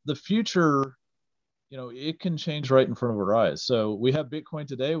the future, you know, it can change right in front of our eyes. So we have Bitcoin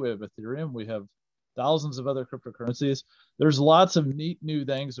today, we have Ethereum, we have thousands of other cryptocurrencies. There's lots of neat new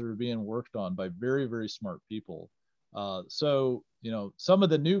things that are being worked on by very, very smart people. So, you know, some of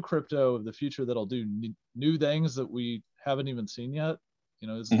the new crypto of the future that'll do new things that we haven't even seen yet, you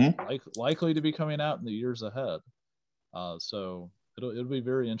know, is likely to be coming out in the years ahead. So it'll be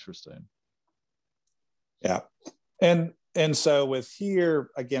very interesting. Yeah. And so with here,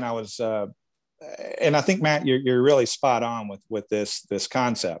 again, I was, and I think, Matt, you're really spot on with this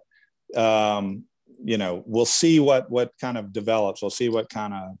concept. You know, we'll see what kind of develops. We'll see what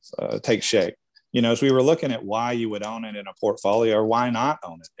kind of takes shape. You know, as we were looking at why you would own it in a portfolio or why not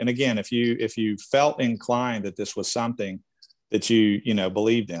own it. And again, if you felt inclined that this was something that you know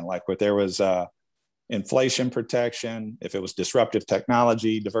believed in, like if there was inflation protection, if it was disruptive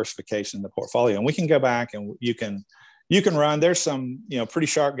technology, diversification in the portfolio, and we can go back and you can run. There's some, you know, pretty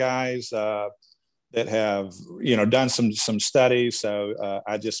sharp guys that have, you know, done some studies. So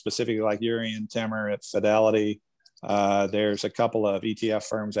I just specifically like Urian Timmer at Fidelity. There's a couple of ETF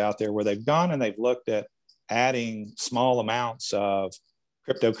firms out there where they've gone and they've looked at adding small amounts of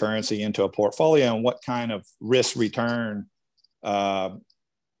cryptocurrency into a portfolio and what kind of risk return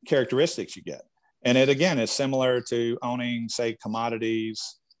characteristics you get. And it, again, is similar to owning, say,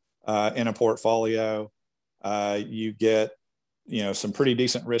 commodities in a portfolio. You get, you know, some pretty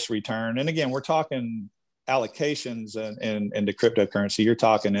decent risk return. And again, we're talking allocations into cryptocurrency. You're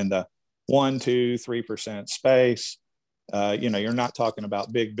talking in the 1, 2, 3% space. You know, you're not talking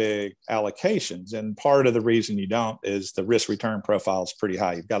about big allocations. And part of the reason you don't is the risk return profile is pretty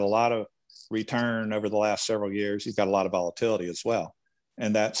high. You've got a lot of return over the last several years. You've got a lot of volatility as well.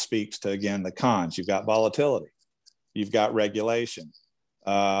 And that speaks to, again, the cons. You've got volatility. You've got regulation.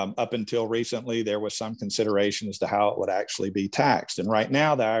 Up until recently, there was some consideration as to how it would actually be taxed. And right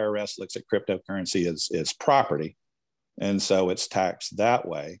now, the IRS looks at cryptocurrency as property. And so it's taxed that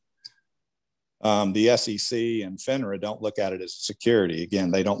way. The SEC and FINRA don't look at it as security. Again,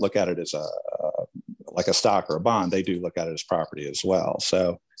 they don't look at it as like a stock or a bond. They do look at it as property as well.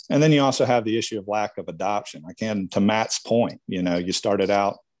 So, and then you also have the issue of lack of adoption. Again, to Matt's point, you know, you started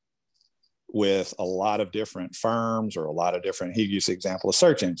out with a lot of different firms or a lot of different, he used the example of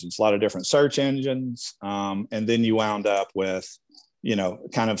search engines, a lot of different search engines. And then you wound up with, you know,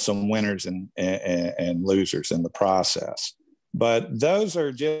 kind of some winners and losers in the process. But those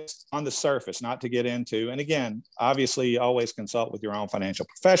are just on the surface, not to get into. And again, obviously, always consult with your own financial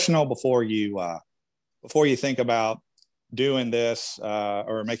professional before you think about doing this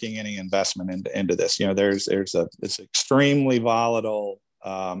or making any investment into this. You know, it's extremely volatile.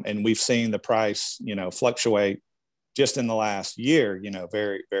 And we've seen the price, you know, fluctuate just in the last year, you know,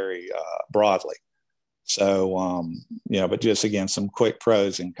 very, very broadly. So, you know, but just again, some quick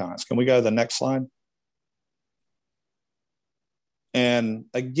pros and cons. Can we go to the next slide? And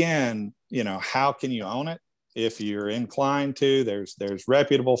again, you know, how can you own it? If you're inclined to, there's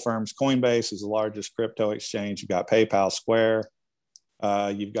reputable firms. Coinbase is the largest crypto exchange. You've got PayPal, Square.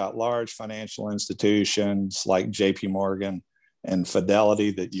 You've got large financial institutions like JP Morgan and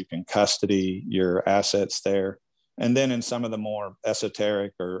Fidelity that you can custody your assets there. And then in some of the more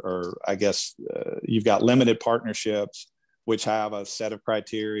esoteric or I guess you've got limited partnerships, which have a set of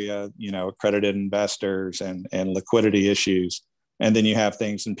criteria, you know, accredited investors and liquidity issues. And then you have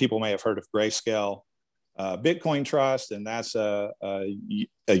things, and people may have heard of Grayscale Bitcoin Trust, and that's a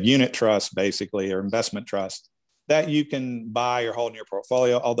unit trust basically, or investment trust that you can buy or hold in your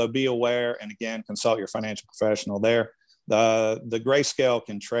portfolio. Although be aware, and again, consult your financial professional there. The Grayscale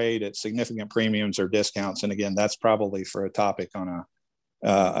can trade at significant premiums or discounts, and again, that's probably for a topic on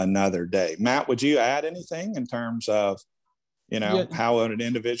another day. Matt, would you add anything in terms of, you know, how would an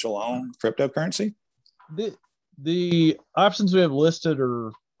individual own cryptocurrency? The options we have listed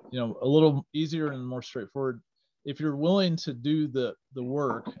are, you know, a little easier and more straightforward. If you're willing to do the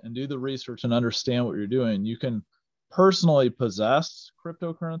work and do the research and understand what you're doing, you can personally possess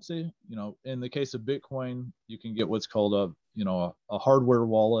cryptocurrency. You know, in the case of Bitcoin, you can get what's called a hardware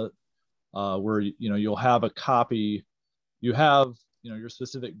wallet, where, you know, you'll have a copy, you have, you know, your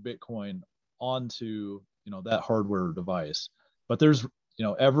specific Bitcoin onto, you know, that hardware device. But there's, you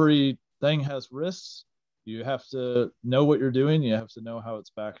know, everything has risks. You have to know what you're doing. You have to know how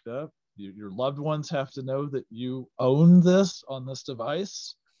it's backed up. Your loved ones have to know that you own this on this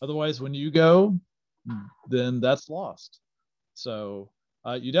device. Otherwise, when you go, then that's lost. So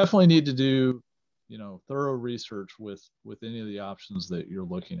you definitely need to do, thorough research with any of the options that you're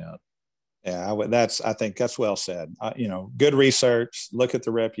looking at. Yeah, I think that's well said. Good research, look at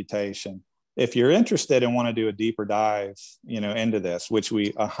the reputation. If you're interested and want to do a deeper dive, into this, which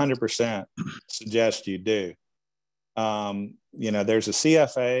we 100% suggest you do, there's a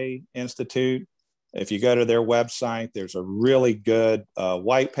CFA Institute. If you go to their website, there's a really good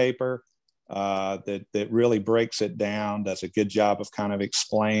white paper that really breaks it down, does a good job of kind of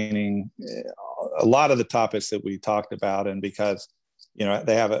explaining a lot of the topics that we talked about. And because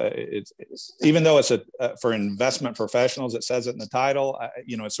they have even though it's for investment professionals, it says it in the title,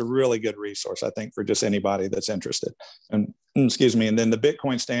 it's a really good resource, I think, for just anybody that's interested. And excuse me. And then the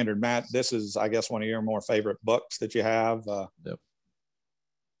Bitcoin Standard, Matt, this is, I guess, one of your more favorite books that you have. Yep.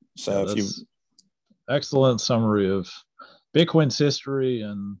 So if you excellent summary of Bitcoin's history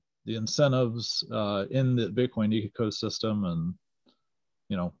and the incentives in the Bitcoin ecosystem, and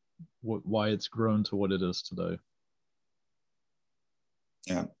why it's grown to what it is today.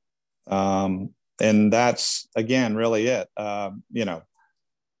 Yeah. And that's, again, really it.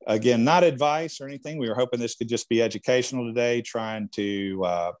 Again, not advice or anything. We were hoping this could just be educational today, trying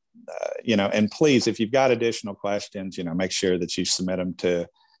to, and please, if you've got additional questions, make sure that you submit them to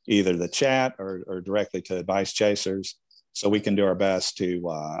either the chat or directly to Advice Chasers, so we can do our best to,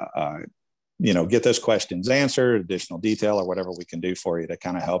 get those questions answered, additional detail or whatever we can do for you to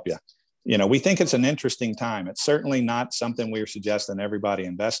kind of help you. We think it's an interesting time. It's certainly not something we're suggesting everybody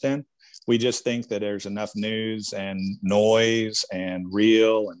invest in. We just think that there's enough news and noise and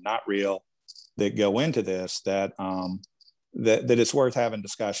real and not real that go into this that that it's worth having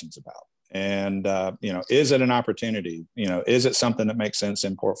discussions about. And is it an opportunity? Is it something that makes sense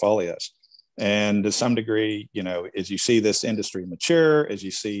in portfolios? And to some degree, as you see this industry mature, as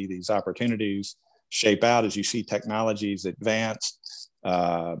you see these opportunities shape out, as you see technologies advance,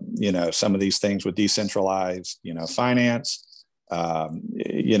 some of these things with decentralized, finance,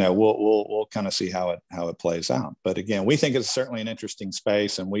 we'll kind of see how it plays out. But again, we think it's certainly an interesting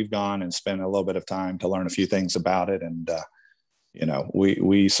space, and we've gone and spent a little bit of time to learn a few things about it. And,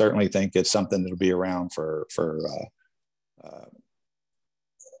 we certainly think it's something that'll be around for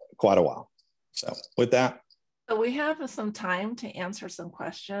quite a while. So with that, so we have some time to answer some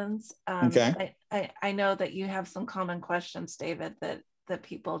questions. Okay. I know that you have some common questions, David, that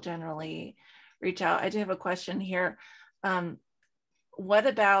people generally reach out. I do have a question here. What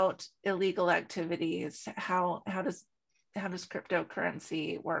about illegal activities? How does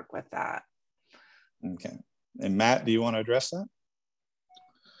cryptocurrency work with that? Okay. And Matt, do you want to address that?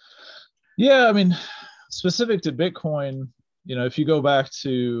 Yeah, I mean, specific to Bitcoin, if you go back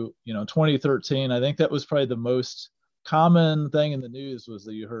to 2013, I think that was probably the most common thing in the news was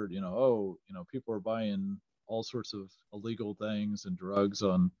that you heard, people are buying all sorts of illegal things and drugs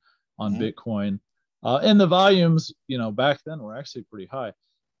on Bitcoin. And the volumes, back then were actually pretty high.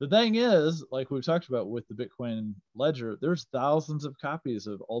 The thing is, like we've talked about with the Bitcoin ledger, there's thousands of copies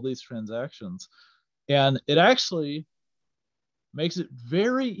of all these transactions. And it actually makes it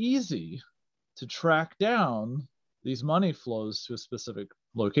very easy to track down these money flows to a specific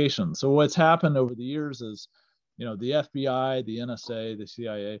location. So what's happened over the years is, the FBI, the NSA, the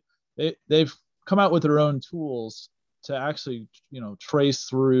CIA, they've come out with their own tools to actually, trace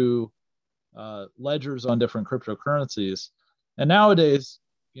through ledgers on different cryptocurrencies. And nowadays,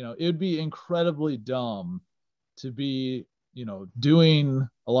 it would be incredibly dumb to be, doing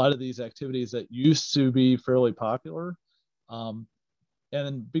a lot of these activities that used to be fairly popular.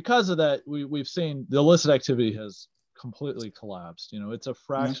 And because of that, we've seen the illicit activity has completely collapsed. It's a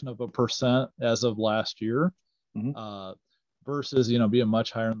fraction of a percent as of last year, versus, being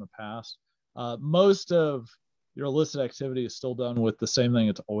much higher in the past. Most of your illicit activity is still done with the same thing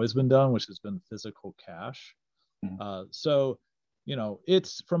it's always been done, which has been physical cash. So,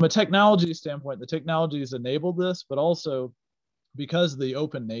 it's from a technology standpoint, the technology has enabled this, but also because of the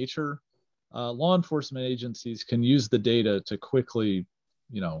open nature, law enforcement agencies can use the data to quickly,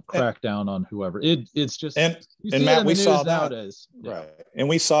 crack down on whoever. It's just, and Matt, we saw that nowadays. Right. And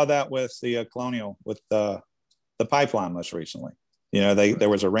we saw that with the Colonial, with the pipeline most recently. There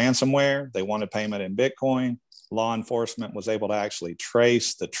was a ransomware. They wanted payment in Bitcoin. Law enforcement was able to actually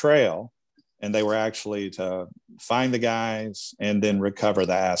trace the trail, and they were actually to find the guys and then recover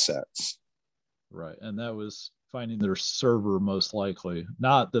the assets. Right. And that was finding their server, most likely.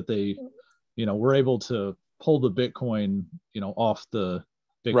 Not that they, were able to pull the Bitcoin, off the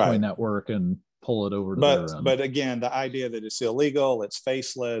Bitcoin network and pull it over to their end. But again, the idea that it's illegal, it's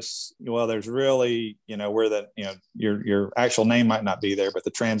faceless. Well, there's really, where the, your actual name might not be there, but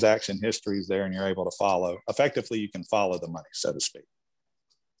the transaction history is there, and you're able to follow. Effectively, you can follow the money, so to speak.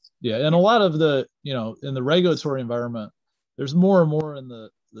 Yeah, and a lot of the, in the regulatory environment, there's more and more in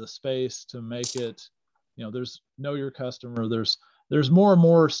the space to make it, there's know your customer. There's more and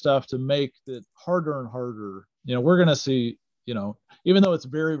more stuff to make it harder and harder. We're going to see, even though it's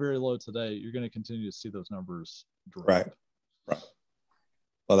very, very low today, you're going to continue to see those numbers drop. Right.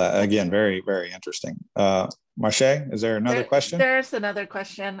 Well, that, again, very, very interesting. Marche, is there another question? There's another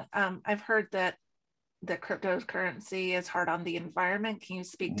question. I've heard that cryptocurrency is hard on the environment. Can you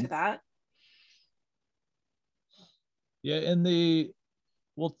speak to that? Yeah, the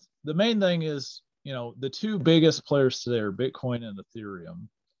main thing is, the two biggest players today are Bitcoin and Ethereum.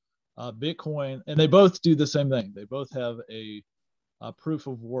 Bitcoin, and they both do the same thing. They both have a proof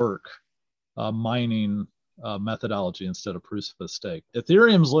of work mining methodology instead of proof of stake.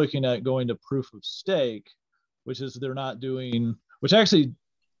 Ethereum's looking at going to proof of stake, which is they're not doing, which actually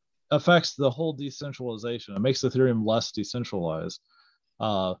affects the whole decentralization. It makes Ethereum less decentralized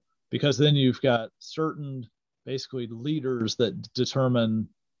because then you've got certain basically leaders that determine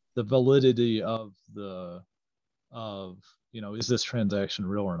the validity of is this transaction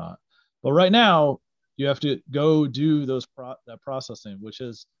real or not? But right now, you have to go do that processing, which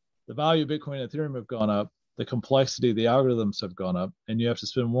is the value of Bitcoin and Ethereum have gone up, the complexity of the algorithms have gone up, and you have to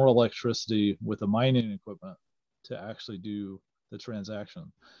spend more electricity with the mining equipment to actually do the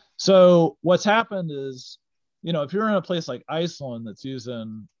transaction. So what's happened is, if you're in a place like Iceland that's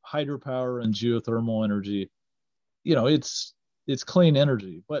using hydropower and geothermal energy, it's clean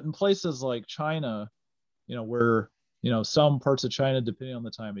energy. But in places like China, where some parts of China, depending on the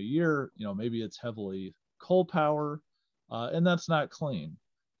time of year, maybe it's heavily coal power, and that's not clean.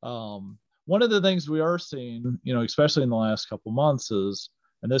 One of the things we are seeing, especially in the last couple months is,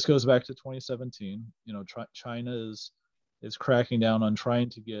 and this goes back to 2017, China is cracking down on trying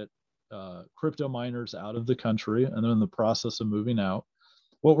to get crypto miners out of the country, and they're in the process of moving out.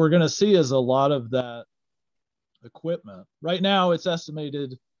 What we're going to see is a lot of that equipment. Right now, it's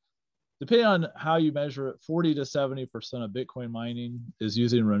estimated, depending on how you measure it, 40 to 70% of Bitcoin mining is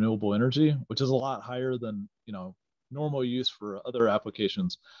using renewable energy, which is a lot higher than, normal use for other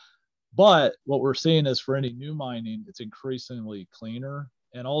applications. But what we're seeing is for any new mining, it's increasingly cleaner.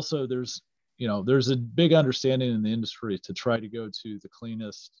 And also there's a big understanding in the industry to try to go to the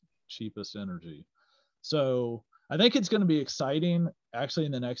cleanest, cheapest energy. So I think it's going to be exciting actually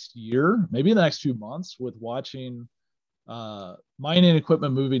in the next year, maybe in the next few months, with watching mining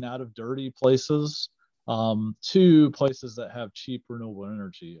equipment moving out of dirty places to places that have cheap renewable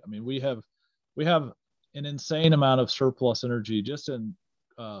energy. I mean, we have an insane amount of surplus energy just in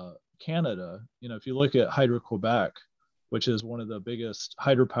Canada. If you look at Hydro-Quebec, which is one of the biggest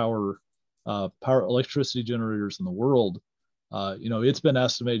hydropower power electricity generators in the world, it's been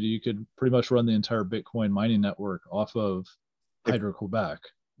estimated you could pretty much run the entire Bitcoin mining network off of Hydro-Quebec.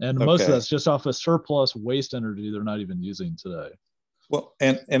 And most of that's just off of surplus waste energy they're not even using today. Well,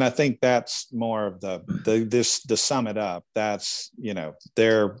 and I think that's more of to sum it up, that's,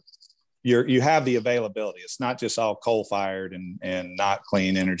 you have the availability. It's not just all coal fired and not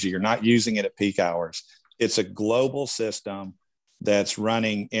clean energy. You're not using it at peak hours. It's a global system that's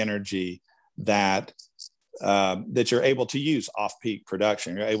running energy that you're able to use off-peak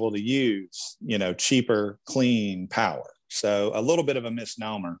production. You're able to use, cheaper, clean power. So a little bit of a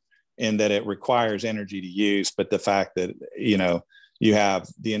misnomer in that it requires energy to use, but the fact that, you have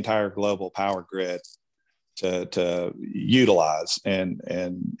the entire global power grid to utilize, and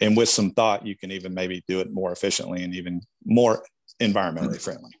with some thought, you can even maybe do it more efficiently and even more environmentally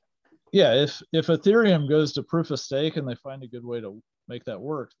friendly. Yeah, if Ethereum goes to proof of stake and they find a good way to make that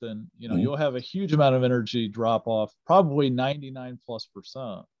work, then you'll have a huge amount of energy drop off, probably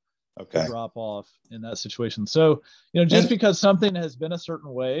 99+%. Okay. Drop off in that situation. So, just because something has been a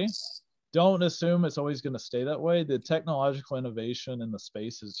certain way, don't assume it's always going to stay that way. The technological innovation in the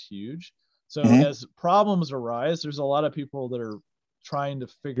space is huge. So as problems arise, there's a lot of people that are trying to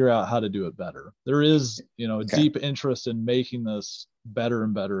figure out how to do it better. There is, a deep interest in making this better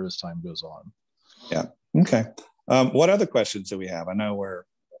and better as time goes on. Yeah. Okay. What other questions do we have? I know we're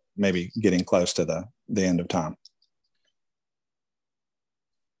maybe getting close to the end of time.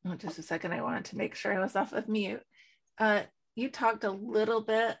 Oh, just a second. I wanted to make sure I was off of mute. You talked a little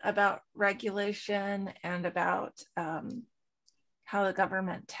bit about regulation and about how the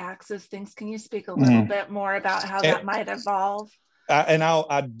government taxes things. Can you speak a little bit more about how that might evolve? And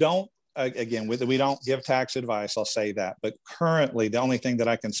I don't again, we don't give tax advice, I'll say that. But currently, the only thing that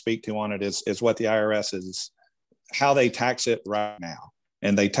I can speak to on it is what the IRS is, how they tax it right now.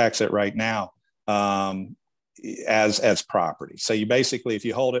 And they tax it right now as property. So you basically, if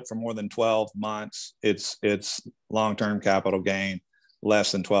you hold it for more than 12 months, it's long-term capital gain.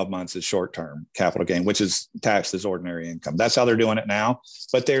 Less than 12 months is short-term capital gain, which is taxed as ordinary income. That's how they're doing it now.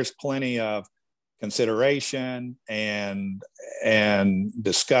 But there's plenty of consideration and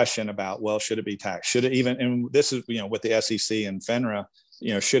discussion about, well, should it be taxed? Should it even, and this is, with the SEC and FINRA,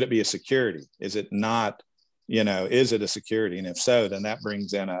 should it be a security? Is it not, is it a security? And if so, then that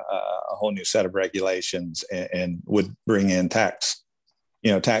brings in a whole new set of regulations and would bring in tax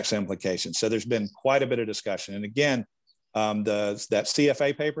implications. So there's been quite a bit of discussion. And again, that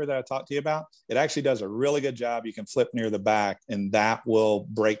CFA paper that I talked to you about, it actually does a really good job. You can flip near the back, and that will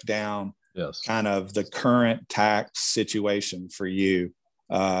break down kind of the current tax situation for you,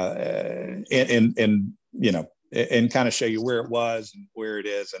 and kind of show you where it was and where it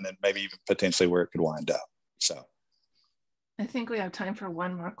is, and then maybe even potentially where it could wind up. So I think we have time for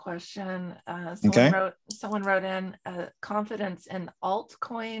one more question. Someone wrote in confidence in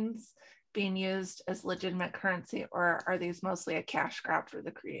altcoins being used as legitimate currency, or are these mostly a cash grab for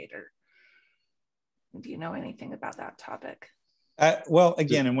the creator? Do you know anything about that topic? Well,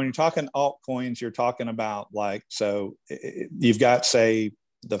 again, and when you're talking altcoins, you're talking about you've got, say,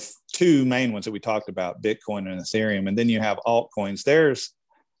 the two main ones that we talked about, Bitcoin and Ethereum, and then you have altcoins.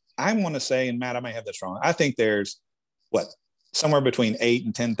 I want to say, and Matt, I may have this wrong, I think there's somewhere between 8,000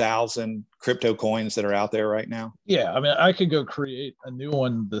 and 10,000 crypto coins that are out there right now. Yeah, I mean, I could go create a new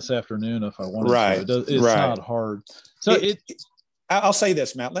one this afternoon if I wanted to. It's not hard. So I'll say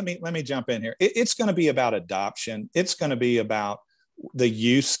this, Matt. Let me jump in here. It's going to be about adoption. It's going to be about the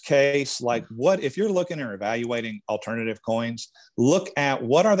use case. Like, what if you're looking or evaluating alternative coins? Look at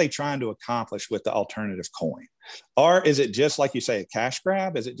what are they trying to accomplish with the alternative coin, or is it just like you say, a cash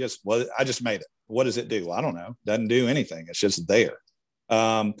grab? Is it just, well, I just made it? What does it do? Well, I don't know. Doesn't do anything. It's just there.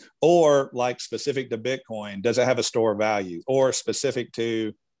 Or like specific to Bitcoin, does it have a store value? Or specific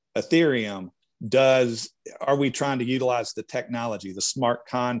to Ethereum, are we trying to utilize the technology, the smart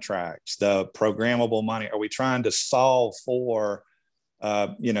contracts, the programmable money? Are we trying to solve for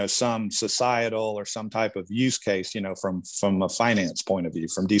some societal or some type of use case, from a finance point of view,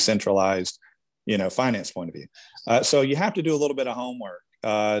 from decentralized, finance point of view? So you have to do a little bit of homework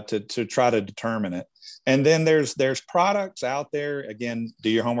to try to determine it. And then there's products out there. Again, do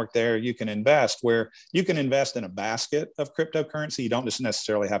your homework there. You can invest in a basket of cryptocurrency. You don't just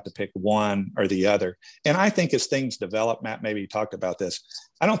necessarily have to pick one or the other. And I think as things develop, Matt, maybe you talked about this,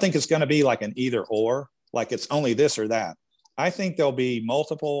 I don't think it's going to be like an either or, like it's only this or that. I think there'll be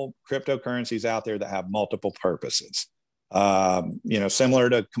multiple cryptocurrencies out there that have multiple purposes, similar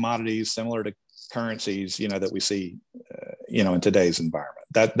to commodities, similar to currencies, that we see, in today's environment.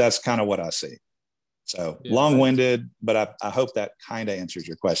 That's kind of what I see. So long-winded, but I hope that kind of answers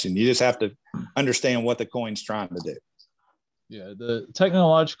your question. You just have to understand what the coin's trying to do. Yeah, the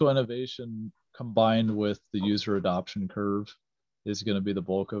technological innovation combined with the user adoption curve is going to be the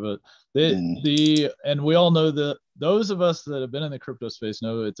bulk of it. And we all know that those of us that have been in the crypto space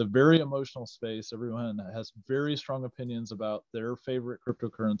know it's a very emotional space. Everyone has very strong opinions about their favorite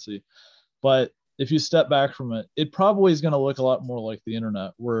cryptocurrency. But if you step back from it, it probably is going to look a lot more like the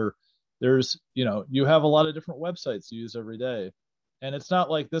internet, where there's, you have a lot of different websites you use every day. And it's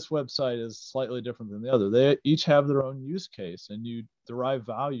not like this website is slightly different than the other. They each have their own use case, and you derive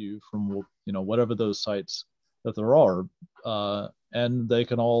value from, whatever those sites that there are. And they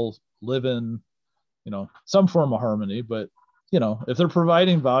can all live in, some form of harmony. But, if they're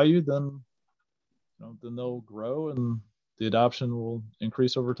providing value, then, then they'll grow and the adoption will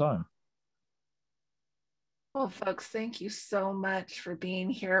increase over time. Well, folks, thank you so much for being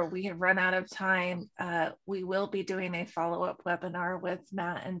here. We have run out of time. We will be doing a follow-up webinar with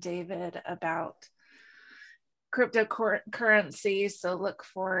Matt and David about cryptocurrency. So look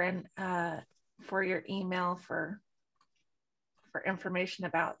for your email for information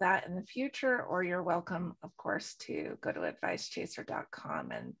about that in the future, or you're welcome, of course, to go to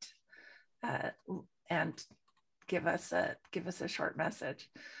advicechaser.com and give us a short message.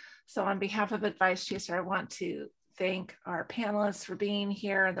 So on behalf of Advice Chaser, I want to thank our panelists for being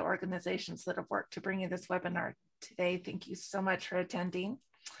here and the organizations that have worked to bring you this webinar today. Thank you so much for attending.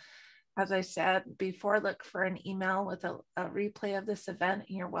 As I said before, look for an email with a replay of this event,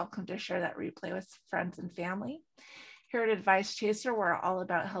 and you're welcome to share that replay with friends and family. Here at Advice Chaser, we're all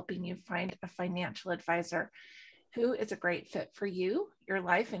about helping you find a financial advisor who is a great fit for you, your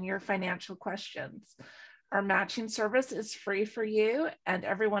life, and your financial questions. Our matching service is free for you, and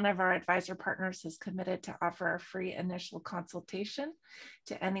every one of our advisor partners is committed to offer a free initial consultation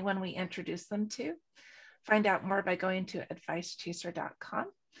to anyone we introduce them to. Find out more by going to advicechaser.com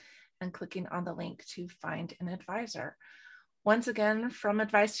and clicking on the link to find an advisor. Once again, from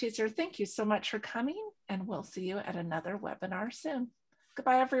Advice Chaser, thank you so much for coming, and we'll see you at another webinar soon.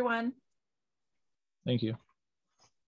 Goodbye, everyone. Thank you.